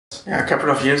was a couple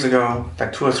of years ago,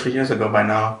 like 2 or 3 years ago by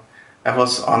now. I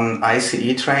was on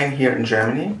ICE train here in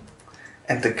Germany,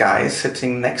 and the guy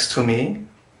sitting next to me.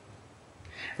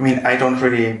 I mean, I don't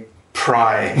really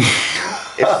pry.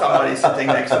 If somebody's sitting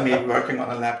next to me working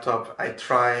on a laptop, I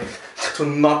try to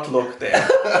not look there.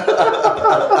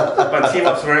 But he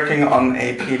was working on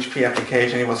a PHP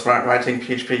application. He was writing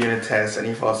PHP unit tests, and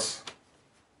he was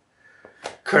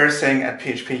cursing at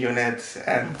PHPUnit.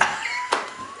 And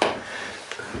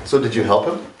so, did you help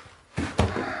him?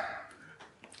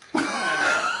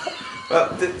 Well,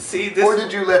 this... Or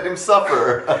did you let him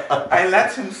suffer? I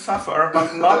let him suffer,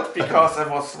 but not because I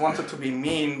wanted to be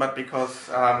mean, but because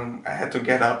I had to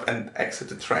get up and exit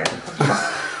the train.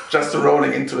 Just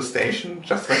rolling into a station,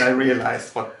 just when I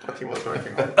realized what he was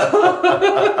working on.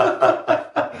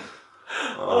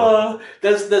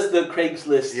 There's the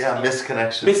Craigslist. Yeah,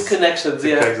 misconnections. Misconnections,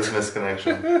 yeah. Craigslist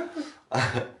misconnection.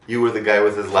 You were the guy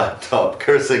with his laptop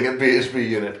cursing at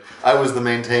PHPUnit. I was the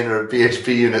maintainer of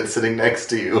PHPUnit sitting next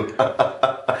to you.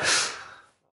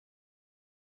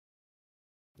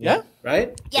 Yeah,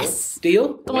 right? Yes.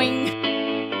 Deal? Boing.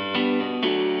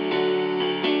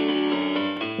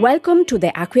 Welcome to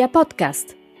the Acquia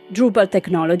podcast, Drupal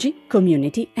technology,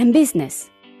 community and business.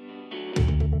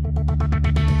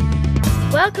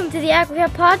 Welcome to the Acquia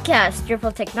podcast,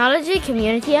 Drupal technology,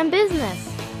 community, and business.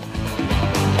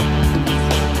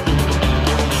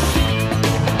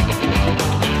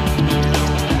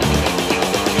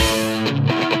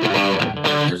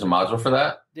 There's a module for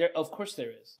that? Of course there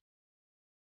is.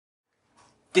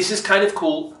 This is kind of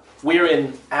cool. We're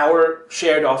in our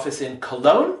shared office in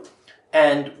Cologne,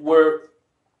 and we're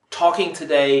talking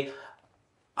today.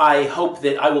 I hope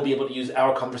that I will be able to use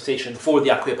our conversation for the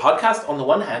Acquia podcast on the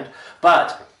one hand,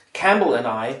 but Campbell and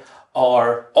I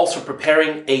are also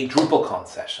preparing a DrupalCon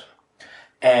session.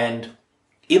 And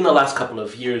in the last couple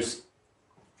of years,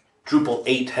 Drupal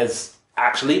 8 has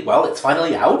actually, it's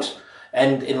finally out.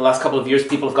 And in the last couple of years,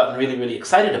 people have gotten really, really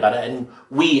excited about it. And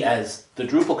we, as the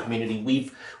Drupal community,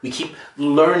 we keep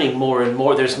learning more and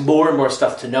more. There's more and more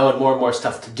stuff to know and more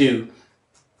stuff to do.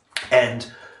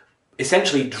 And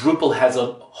essentially, Drupal has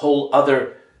a whole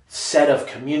other set of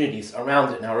communities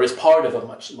around it now, or is part of a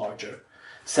much larger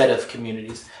set of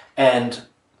communities. And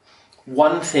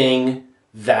one thing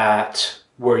that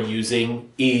we're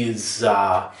using is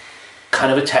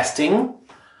kind of a testing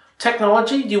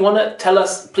technology. Do you want to tell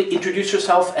us, please introduce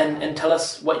yourself and tell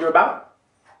us what you're about?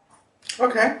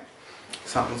 Okay,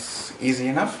 sounds easy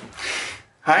enough.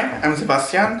 Hi, I'm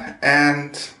Sebastian,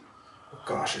 and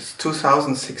it's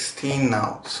 2016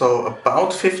 now. So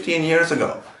about 15 years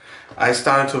ago, I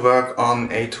started to work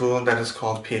on a tool that is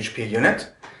called PHPUnit,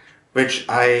 which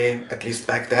I, at least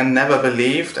back then, never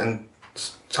believed, and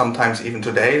sometimes even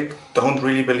today, don't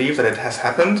really believe that it has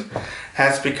happened,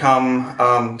 has become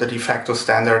the de facto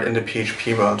standard in the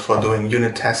PHP world for doing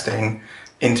unit testing,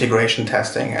 integration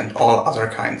testing, and all other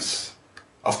kinds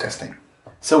of testing.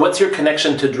 So what's your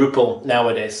connection to Drupal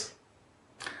nowadays?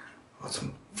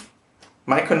 Awesome.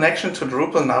 My connection to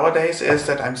Drupal nowadays is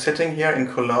that I'm sitting here in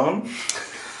Cologne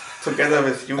together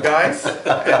with you guys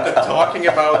and talking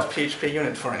about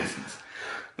PHPUnit, for instance.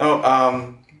 No,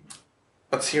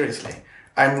 but seriously,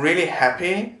 I'm really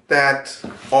happy that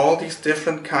all these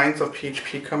different kinds of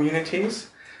PHP communities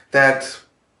that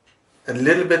a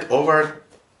little bit over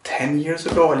 10 years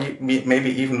ago, or maybe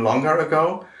even longer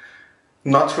ago,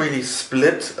 not really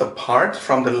split apart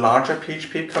from the larger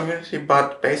PHP community,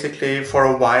 but basically for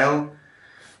a while,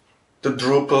 the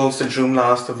Drupals, the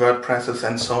Joomlas, the WordPresses,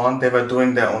 and so on, they were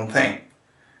doing their own thing.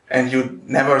 And you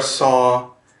never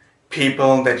saw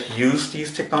people that use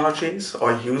these technologies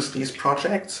or use these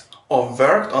projects or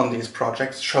worked on these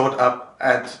projects showed up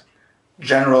at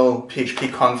general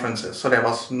PHP conferences. So there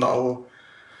was no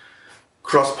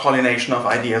cross-pollination of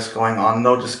ideas going on,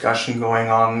 no discussion going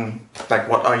on, like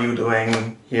what are you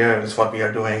doing, here is what we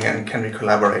are doing, and can we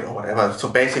collaborate or whatever. So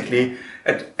basically,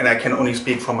 and I can only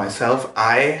speak for myself,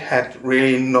 I had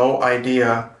really no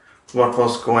idea what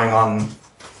was going on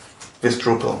with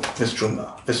Drupal, with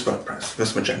Joomla, with WordPress,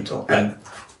 with Magento, and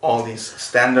all these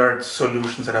standard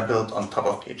solutions that are built on top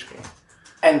of PHP.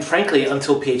 And frankly,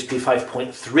 until PHP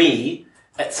 5.3,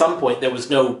 at some point there was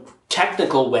no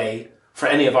technical way for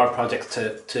any of our projects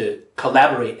to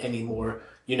collaborate anymore.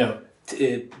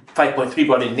 5.3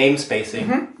 brought in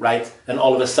namespacing, right? And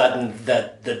all of a sudden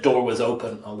the door was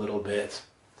open a little bit.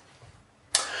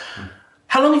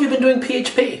 How long have you been doing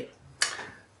PHP?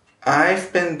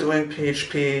 I've been doing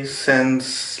PHP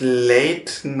since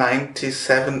late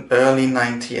 97, early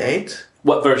 98.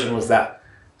 What version was that?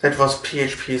 That was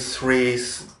PHP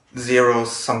 3.0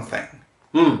 something.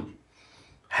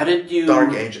 How did you...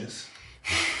 Dark Ages.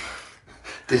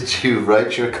 Did you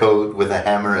write your code with a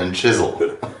hammer and chisel?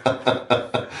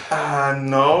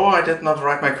 No, I did not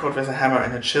write my code with a hammer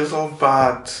and a chisel,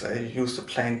 but I used a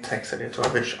plain text editor,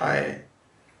 which I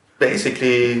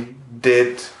basically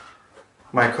did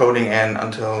my coding in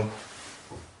until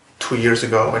 2 years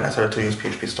ago when I started to use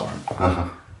PHP Storm.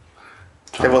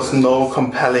 There was no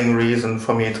compelling reason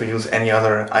for me to use any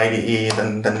other IDE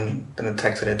than a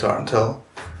text editor until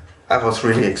I was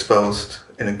really exposed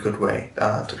in a good way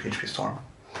to PHP Storm.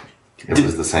 It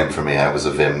was the same for me. I was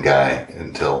a Vim guy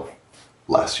until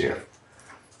last year.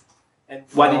 And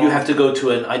why did you have to go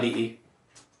to an IDE?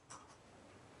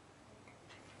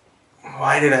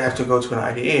 Why did I have to go to an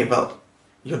IDE? Well,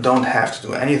 you don't have to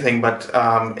do anything, but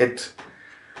it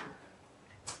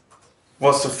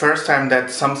was the first time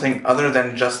that something other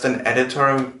than just an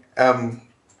editor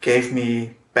gave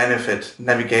me benefit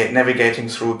navigating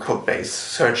through a code base,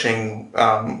 searching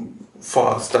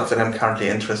for stuff that I'm currently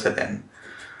interested in.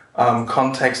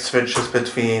 Context switches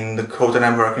between the code that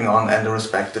I'm working on and the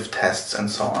respective tests and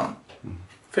so on.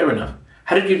 Fair enough.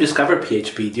 How did you discover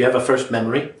PHP? Do you have a first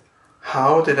memory?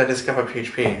 How did I discover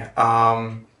PHP?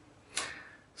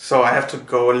 So I have to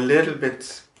go a little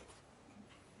bit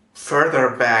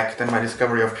further back than my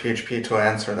discovery of PHP to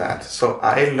answer that. So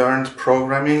I learned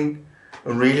programming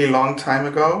a really long time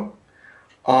ago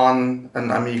on an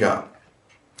Amiga.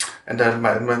 And then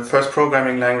my first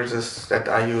programming languages that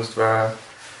I used were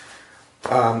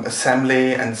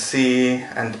assembly and C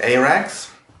and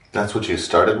ARAX. That's what you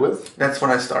started with? That's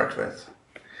what I started with.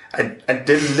 I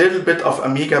did a little bit of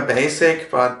Amiga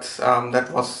Basic, but that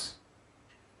was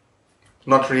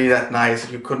not really that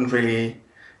nice. You couldn't really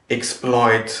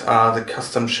exploit the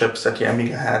custom chips that the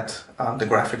Amiga had, the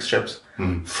graphics chips,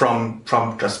 from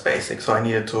just Basic. So I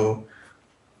needed to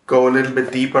go a little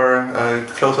bit deeper,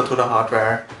 closer to the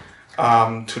hardware,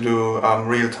 to do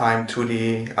real-time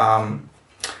 2D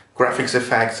graphics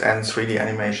effects and 3D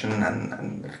animation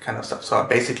and that kind of stuff. So I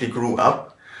basically grew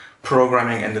up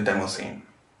programming in the demo scene.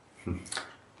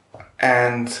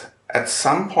 And at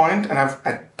some point, and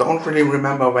I don't really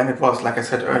remember when it was, like I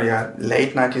said earlier,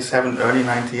 late 97, early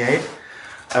 98,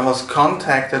 I was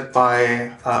contacted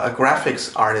by a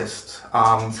graphics artist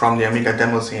from the Amiga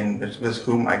demo scene with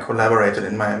whom I collaborated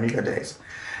in my Amiga days.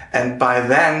 And by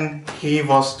then, he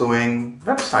was doing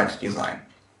website design.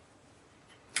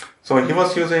 So he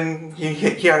was using,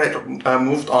 he had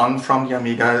moved on from the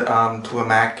Amiga to a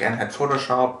Mac and had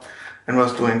Photoshop and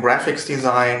was doing graphics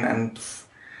design. And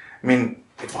I mean,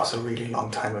 it was a really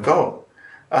long time ago.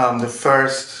 The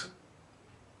first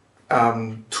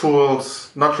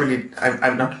tools, not really,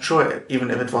 I'm not sure even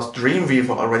if it was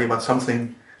Dreamweaver already, but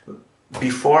something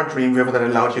before Dreamweaver that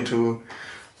allowed you to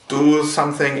do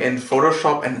something in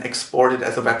Photoshop and export it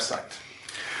as a website.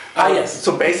 Yes.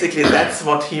 So basically that's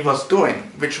what he was doing,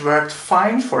 which worked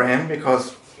fine for him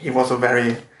because he was a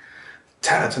very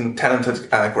talented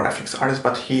graphics artist,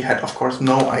 but he had of course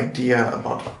no idea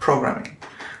about programming.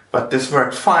 But this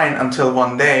worked fine until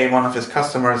one day one of his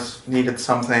customers needed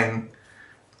something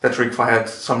that required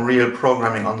some real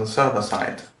programming on the server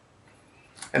side.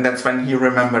 And that's when he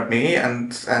remembered me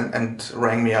and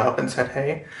rang me up and said,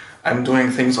 hey, I'm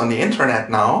doing things on the internet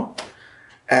now.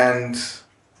 And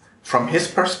from his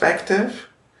perspective,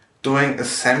 doing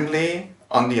assembly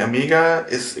on the Amiga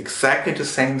is exactly the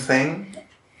same thing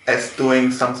as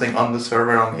doing something on the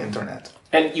server on the internet.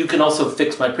 And you can also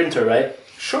fix my printer, right?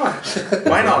 Sure,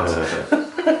 why not?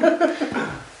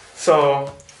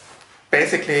 So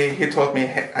basically he told me,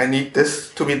 hey, I need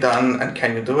this to be done and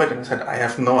can you do it? And I said, I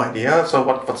have no idea. So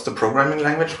what's the programming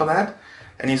language for that?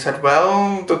 And he said,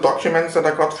 well, the documents that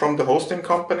I got from the hosting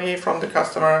company, from the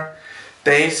customer,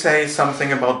 they say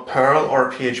something about Perl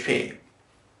or PHP.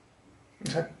 I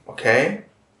said, okay.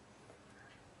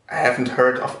 I haven't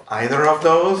heard of either of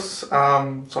those, so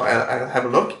I'll have a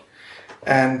look.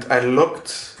 And I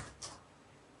looked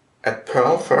at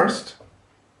Perl first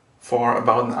for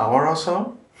about an hour or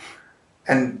so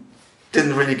and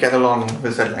didn't really get along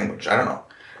with that language. I don't know.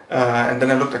 And then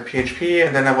I looked at PHP,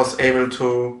 and then I was able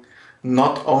to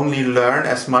not only learn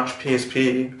as much of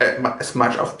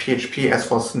PHP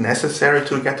as was necessary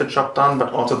to get the job done,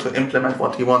 but also to implement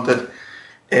what he wanted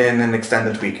in an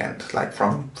extended weekend, like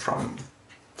from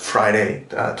Friday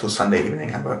to Sunday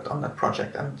evening. I worked on that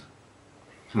project and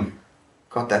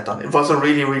got that done. It was a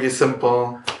really, really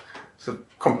simple, so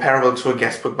comparable to a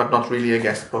guest book, but not really a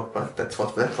guest book. But that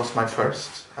was my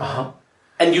first.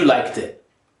 And you liked it?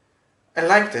 I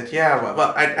liked it, yeah.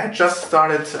 Well, I just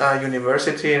started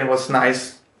university, and it was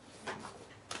nice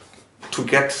to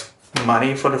get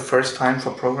money for the first time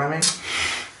for programming.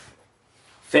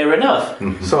 Fair enough.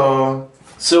 So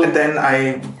So And then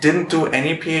I didn't do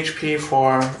any PHP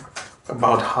for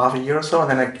about half a year or so, and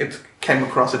then I came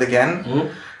across it again,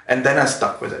 and then I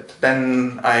stuck with it.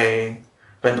 Then I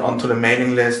went onto the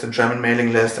mailing list, the German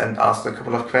mailing list, and asked a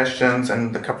couple of questions,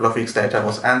 and a couple of weeks later I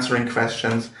was answering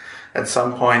questions. At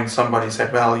some point somebody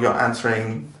said, well, you're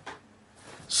answering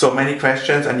so many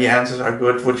questions and the answers are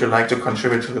good, would you like to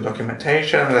contribute to the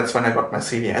documentation? And that's when I got my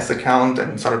CVS account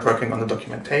and started working on the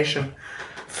documentation.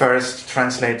 First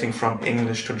translating from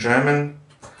English to German.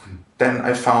 Then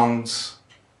I found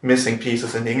missing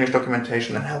pieces in the English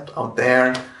documentation and helped out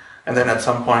there. And then at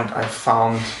some point I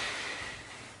found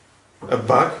a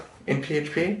bug in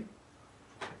PHP.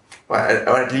 Or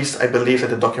at least I believe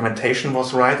that the documentation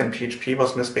was right and PHP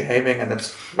was misbehaving. And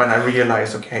that's when I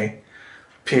realized, okay,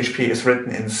 PHP is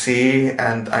written in C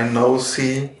and I know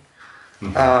C.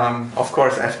 Of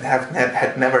course, I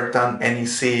had never done any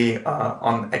C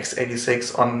on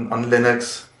x86 on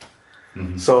Linux.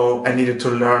 So I needed to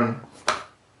learn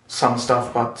some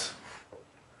stuff, but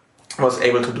was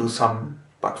able to do some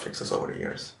bug fixes over the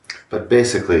years. But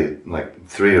basically, like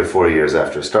 3 or 4 years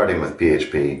after starting with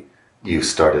PHP, you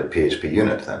started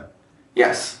PHPUnit then?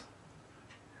 Yes.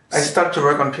 I started to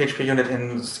work on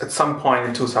PHPUnit at some point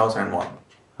in 2001.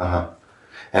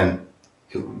 And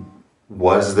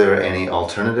was there any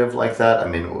alternative like that? I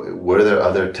mean, were there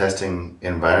other testing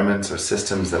environments or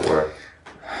systems that were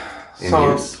in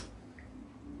use?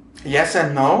 Yes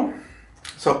and no.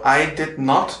 So I did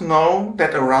not know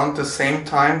that around the same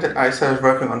time that I started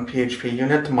working on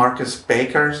PHPUnit, Marcus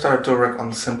Baker started to work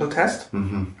on Simple Test.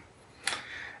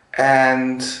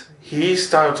 And he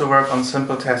started to work on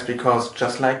Simple Test because,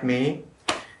 just like me,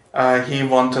 he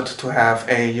wanted to have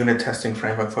a unit testing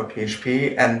framework for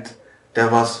PHP, and there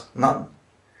was none.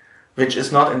 Which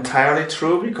is not entirely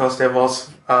true, because there was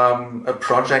a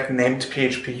project named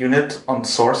PHPUnit on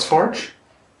SourceForge,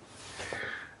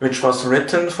 which was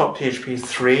written for PHP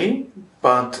 3,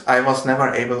 but I was never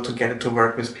able to get it to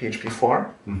work with PHP 4.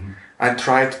 I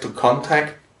tried to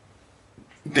contact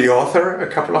the author a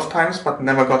couple of times, but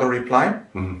never got a reply.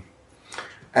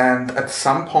 And at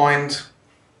some point,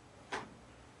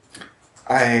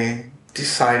 I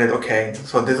decided, okay,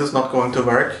 so this is not going to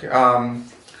work. I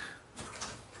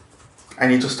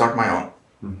need to start my own.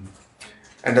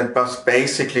 And that was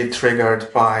basically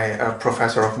triggered by a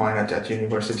professor of mine at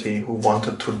university who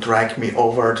wanted to drag me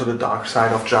over to the dark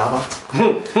side of Java.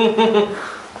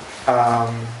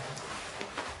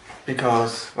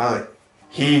 Because, well,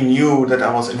 he knew that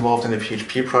I was involved in the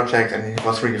PHP project and he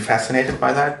was really fascinated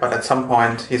by that. But at some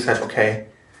point he said, okay,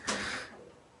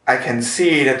 I can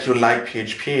see that you like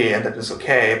PHP and that is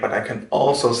okay, but I can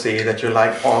also see that you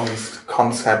like all these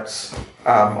concepts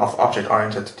of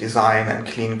object-oriented design and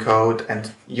clean code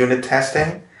and unit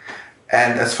testing.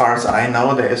 And as far as I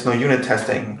know, there is no unit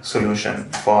testing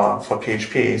solution for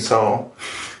PHP. So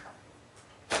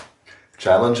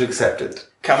challenge accepted.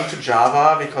 Come to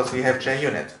Java because we have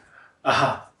JUnit.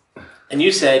 And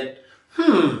you said,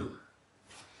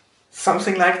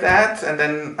 Something like that. And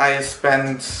then I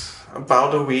spent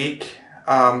about a week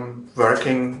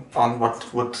working on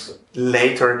what would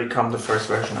later become the first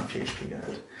version of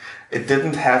PHPUnit. It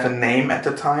didn't have a name at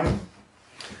the time,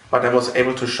 but I was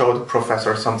able to show the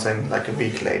professor something like a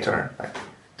week later. Like,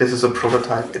 this is a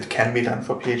prototype, it can be done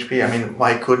for PHP. I mean,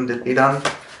 why couldn't it be done?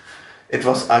 It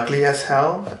was ugly as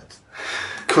hell. It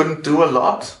couldn't do a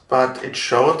lot, but it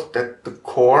showed that the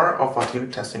core of what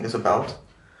unit testing is about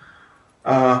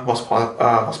was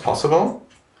possible.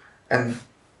 And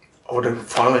over the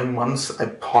following months, I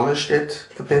polished it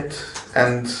a bit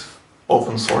and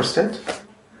open sourced it.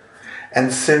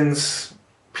 And since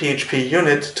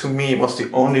PHPUnit to me was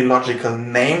the only logical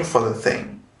name for the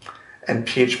thing, and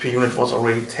PHPUnit was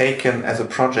already taken as a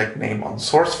project name on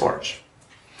SourceForge,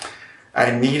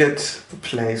 I needed a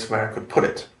place where I could put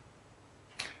it.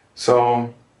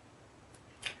 So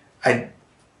I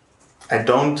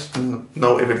don't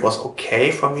know if it was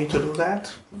okay for me to do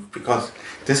that, because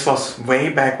this was way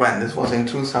back when. This was in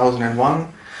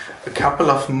 2001, a couple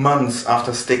of months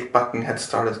after Stickbutton had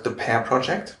started the Pair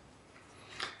project.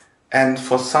 And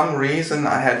for some reason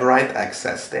I had write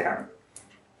access there.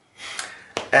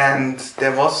 And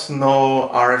there was no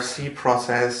RFC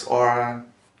process or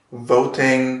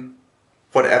voting,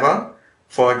 whatever,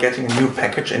 for getting a new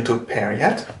package into Pair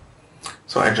yet.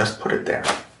 So I just put it there.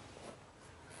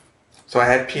 So I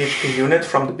had PHPUnit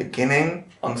from the beginning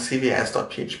on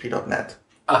cvs.php.net.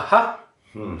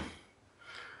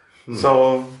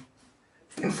 So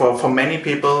for many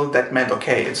people that meant,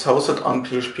 okay, it's hosted on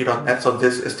php.net, so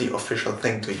this is the official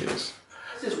thing to use.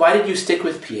 Why did you stick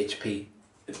with PHP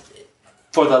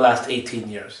for the last 18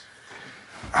 years?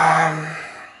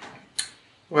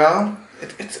 Well,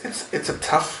 it's a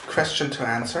tough question to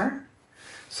answer.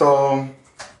 So,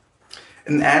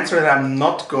 an answer that I'm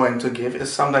not going to give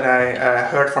is some that I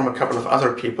heard from a couple of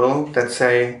other people that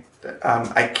say,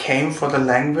 I came for the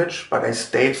language, but I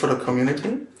stayed for the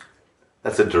community.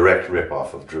 That's a direct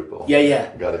rip-off of Drupal.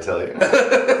 Yeah. Gotta tell you.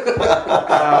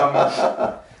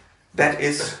 That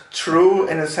is true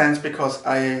in a sense because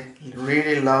I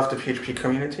really love the PHP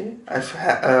community. I've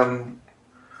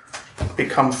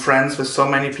become friends with so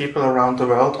many people around the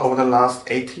world over the last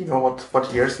 18 or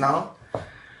what years now.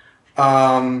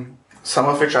 Some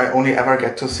of which I only ever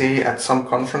get to see at some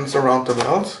conference around the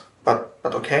world, but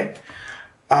okay.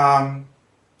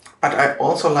 But I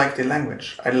also like the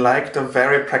language. I like the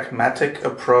very pragmatic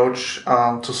approach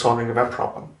to solving a web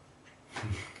problem.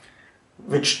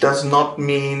 Which does not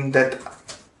mean that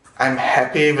I'm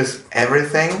happy with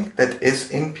everything that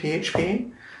is in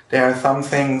PHP. There are some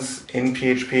things in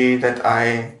PHP that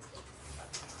I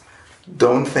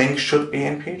don't think should be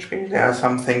in PHP. There are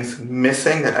some things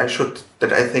missing that I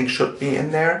think should be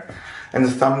in there. And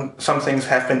some things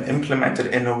have been implemented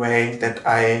in a way that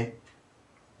I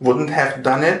wouldn't have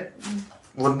done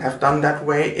that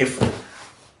way if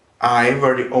I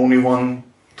were the only one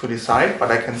to decide,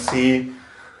 but I can see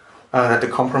that the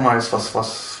compromise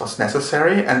was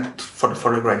necessary and for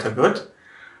the greater good.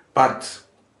 But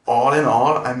all in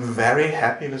all, I'm very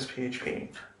happy with PHP.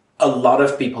 A lot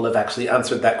of people have actually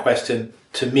answered that question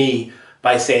to me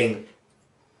by saying,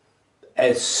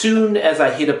 as soon as I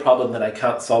hit a problem that I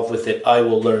can't solve with it, I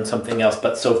will learn something else,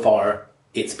 but so far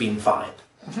it's been fine.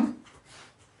 Mm-hmm.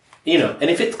 You know, and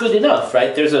if it's good enough,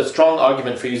 right, there's a strong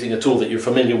argument for using a tool that you're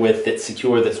familiar with, that's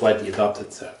secure, that's widely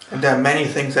adopted. So. And there are many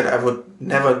things that I would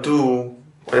never do,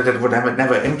 or that would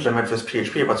never implement with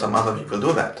PHP, but some other people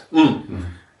do that. Mm.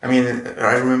 I mean,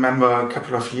 I remember a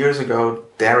couple of years ago,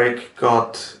 Derek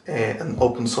got an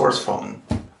open source phone,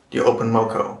 the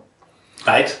OpenMoko.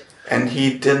 Right. And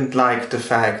he didn't like the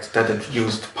fact that it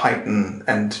used Python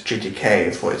and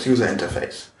GTK for its user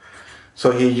interface.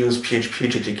 So he used PHP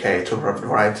GTK to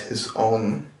write his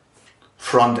own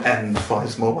front end for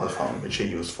his mobile phone, which he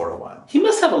used for a while. He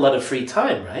must have a lot of free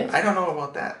time, right? I don't know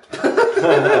about that.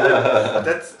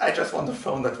 I just want a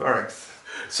phone that works.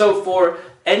 So for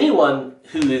anyone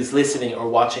who is listening or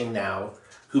watching now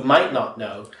who might not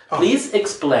know, please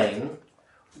explain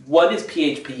what is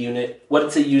PHPUnit, what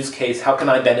is a use case, how can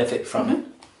I benefit from it?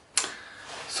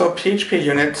 So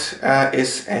PHPUnit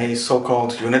is a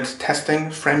so-called unit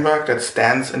testing framework that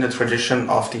stands in the tradition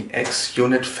of the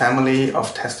XUnit family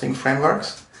of testing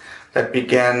frameworks that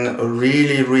began a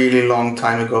really, really long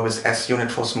time ago with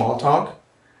SUnit for Smalltalk.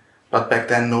 But back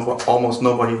then almost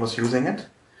nobody was using it.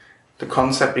 The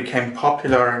concept became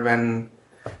popular when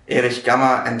Erich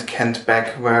Gamma and Kent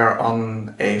Beck were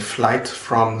on a flight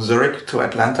from Zurich to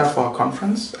Atlanta for a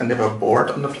conference and they were bored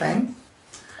on the plane.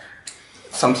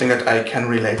 Something that I can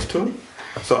relate to.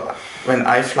 So when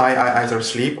I fly, I either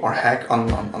sleep or hack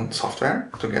on software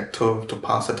to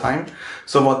pass the time.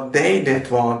 So what they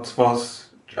did was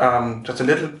just a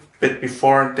little bit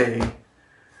before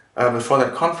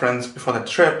that conference, before that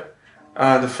trip,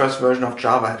 the first version of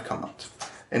Java had come out.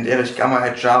 And Erich Gamma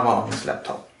had Java on his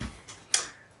laptop.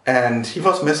 And he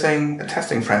was missing a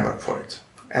testing framework for it.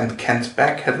 And Kent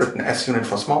Beck had written SUnit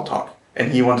for Smalltalk.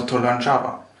 And he wanted to learn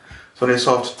Java. So they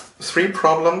solved 3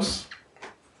 problems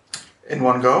in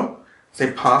one go.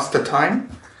 They passed the time.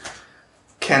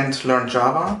 Kent learned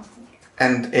Java.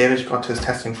 And Erich got his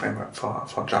testing framework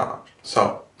for Java.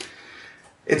 So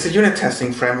it's a unit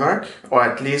testing framework, or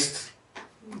at least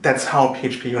that's how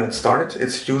PHPUnit started.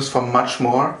 It's used for much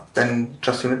more than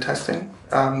just unit testing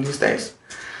these days.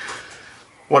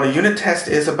 What a unit test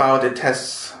is about, it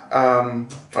tests, or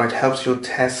it helps you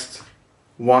test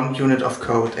one unit of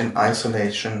code in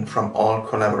isolation from all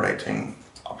collaborating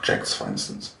objects, for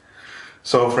instance.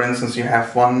 So, for instance, you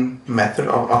have one method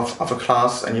of a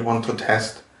class and you want to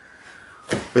test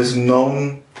with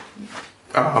known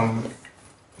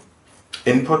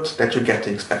input that you get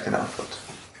the expected output.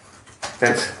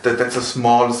 That's the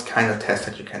smallest kind of test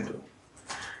that you can do.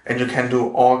 And you can do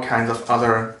all kinds of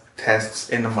other tests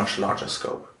in a much larger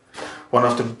scope. One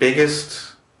of the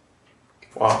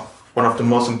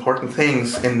most important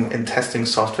things in testing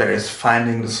software is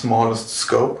finding the smallest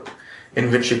scope in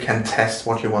which you can test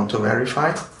what you want to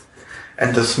verify.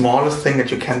 And the smallest thing that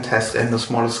you can test in, the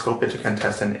smallest scope that you can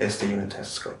test in, is the unit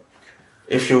test scope.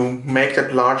 If you make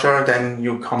that larger, then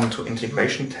you come to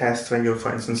integration tests, where you,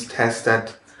 for instance, test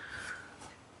that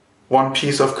one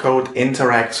piece of code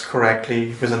interacts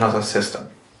correctly with another system,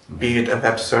 be it a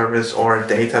web service or a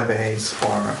database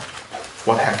or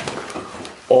what have you.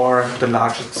 Or the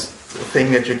largest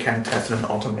thing that you can test in an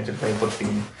automated way would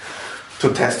be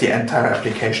to test the entire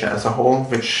application as a whole,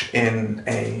 which in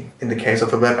the case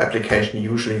of a web application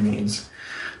usually means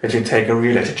that you take a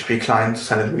real HTTP client,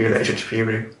 send a real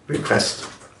HTTP request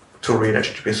to a real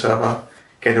HTTP server,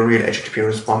 get a real HTTP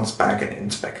response back and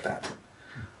inspect that.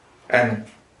 And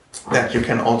that you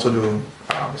can also do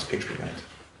with PHPUnit.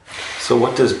 So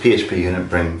what does PHPUnit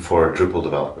bring for Drupal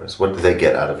developers? What do they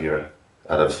get out of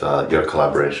your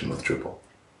collaboration with Drupal?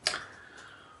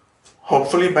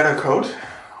 Hopefully better code,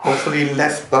 hopefully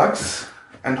less bugs,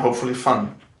 and hopefully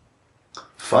fun.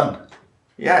 Fun.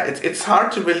 Yeah, it's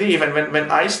hard to believe. And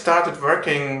when I started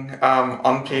working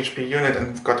on PHPUnit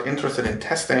and got interested in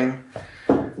testing,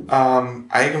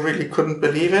 I really couldn't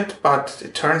believe it. But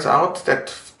it turns out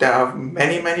that there are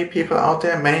many people out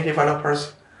there, many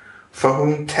developers, for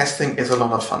whom testing is a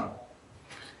lot of fun.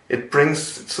 It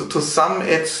brings, to some,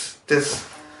 it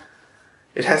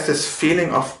has this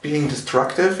feeling of being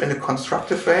destructive in a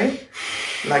constructive way,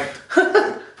 like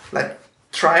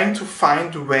trying to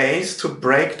find ways to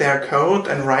break their code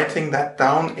and writing that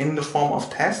down in the form of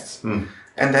tests. And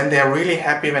then they're really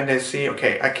happy when they see,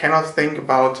 okay, I cannot think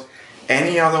about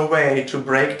any other way to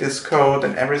break this code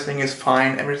and everything is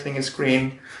fine, everything is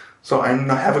green. So I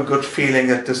have a good feeling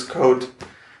that this code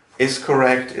is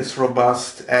correct, is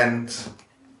robust, and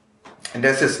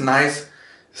there's this nice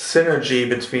synergy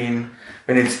between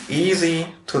when it's easy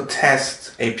to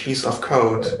test a piece of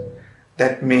code,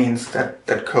 that means that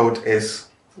that code is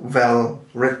well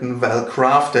written, well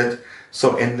crafted.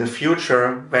 So in the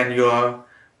future, when your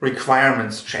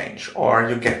requirements change or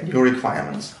you get new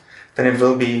requirements, then it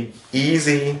will be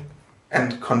easy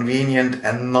and convenient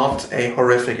and not a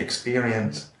horrific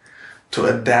experience to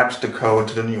adapt the code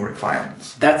to the new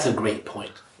requirements. That's a great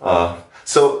point.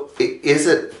 So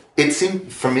it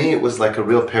seemed, for me, it was like a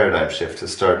real paradigm shift to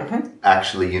start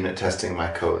actually unit testing my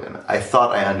code. And I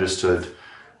thought I understood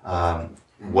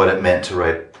what it meant to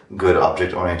write good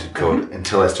object-oriented code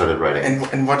until I started writing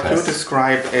And what tests. you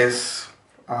describe is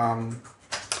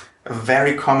a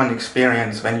very common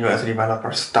experience when you as a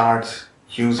developer start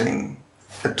using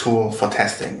a tool for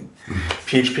testing.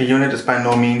 PHPUnit is by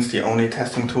no means the only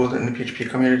testing tool in the PHP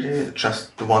community. It's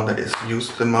just the one that is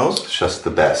used the most. It's just the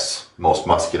best, most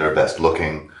muscular, best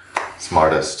looking,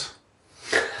 smartest.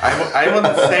 I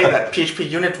wouldn't say that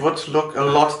PHPUnit would look a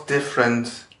lot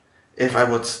different if I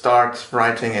would start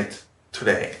writing it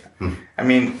today. I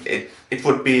mean, it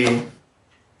would be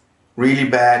really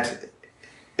bad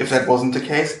if that wasn't the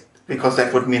case, because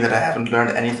that would mean that I haven't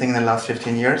learned anything in the last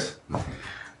 15 years.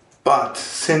 But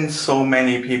since so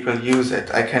many people use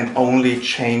it, I can only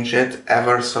change it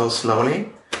ever so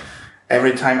slowly.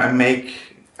 Every time I make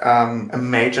a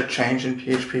major change in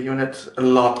PHPUnit, a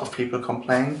lot of people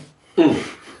complain. So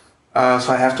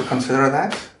I have to consider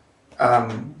that.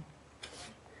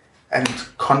 And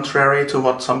contrary to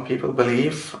what some people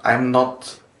believe, I'm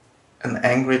not an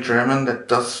angry German that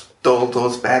does all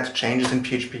those bad changes in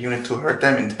PHPUnit to hurt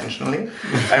them intentionally.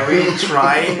 I really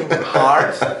try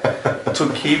hard to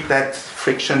keep that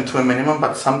friction to a minimum,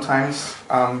 but sometimes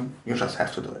you just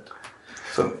have to do it.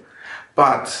 So,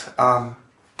 but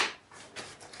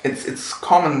it's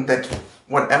common that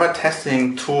whatever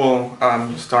testing tool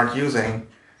you start using,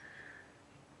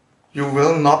 you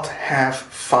will not have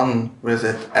fun with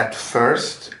it at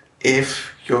first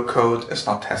if your code is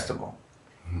not testable.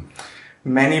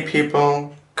 Many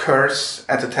people curse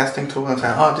at the testing tool and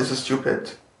say, oh, this is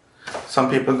stupid. Some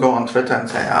people go on Twitter and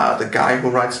say, the guy who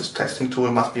writes this testing tool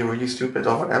must be really stupid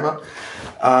or whatever.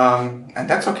 And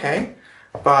that's okay,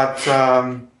 but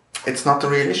it's not the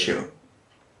real issue.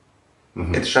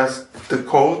 It's just the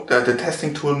code, the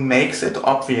testing tool makes it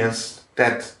obvious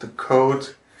that the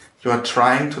code you are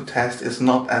trying to test is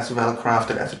not as well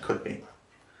crafted as it could be.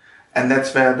 And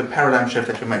that's where the paradigm shift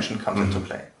that you mentioned comes into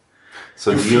play.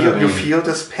 So you feel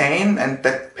this pain, and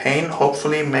that pain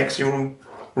hopefully makes you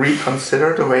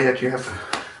reconsider the way that you have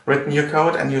written your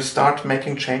code, and you start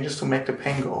making changes to make the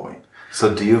pain go away.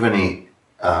 So do you have any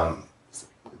pro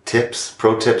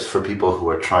tips for people who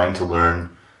are trying to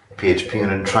learn PHP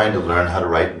and trying to learn how to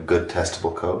write good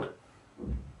testable code?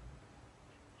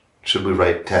 Should we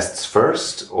write tests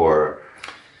first, or?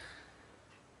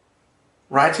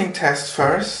 Writing tests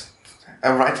first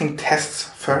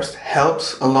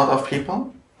helps a lot of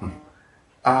people.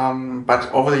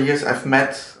 But over the years I've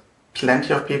met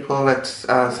plenty of people that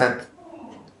said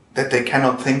that they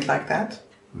cannot think like that.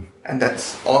 And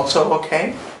that's also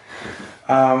okay.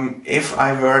 If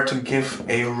I were to give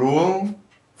a rule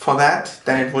for that,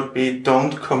 then it would be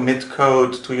don't commit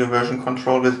code to your version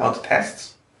control without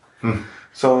tests.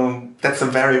 So that's a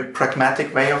very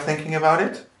pragmatic way of thinking about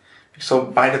it. So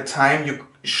by the time you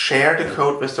share the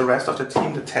code with the rest of the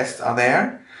team. The tests are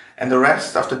there, and the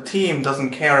rest of the team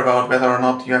doesn't care about whether or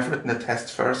not you have written the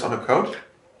test first or the code.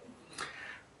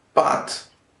 But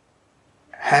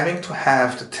having to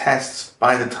have the tests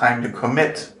by the time you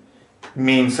commit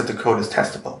means that the code is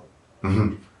testable.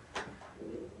 Mm-hmm.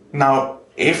 Now,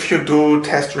 if you do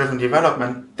test-driven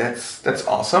development, that's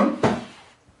awesome,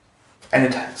 and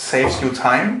it saves you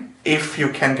time if you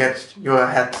can get your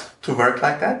head to work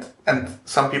like that, and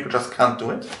some people just can't do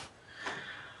it.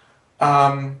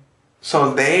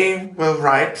 So they will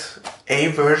write a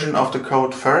version of the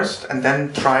code first and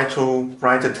then try to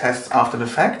write the tests after the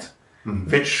fact,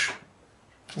 which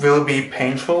will be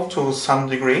painful to some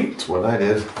degree. That's what I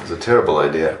did. It was a terrible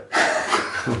idea.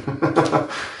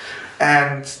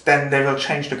 And then they will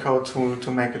change the code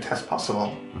to make the test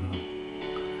possible.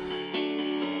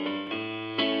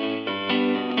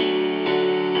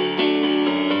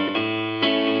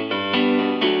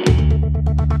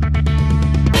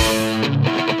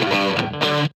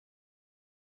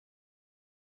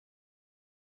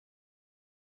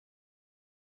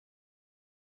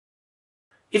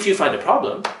 If you find a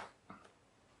problem,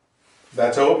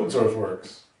 That's how open source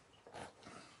works.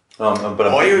 But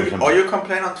I'm Or you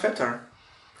complain on Twitter.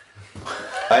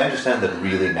 I understand that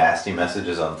really nasty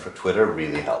messages on for Twitter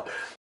really help.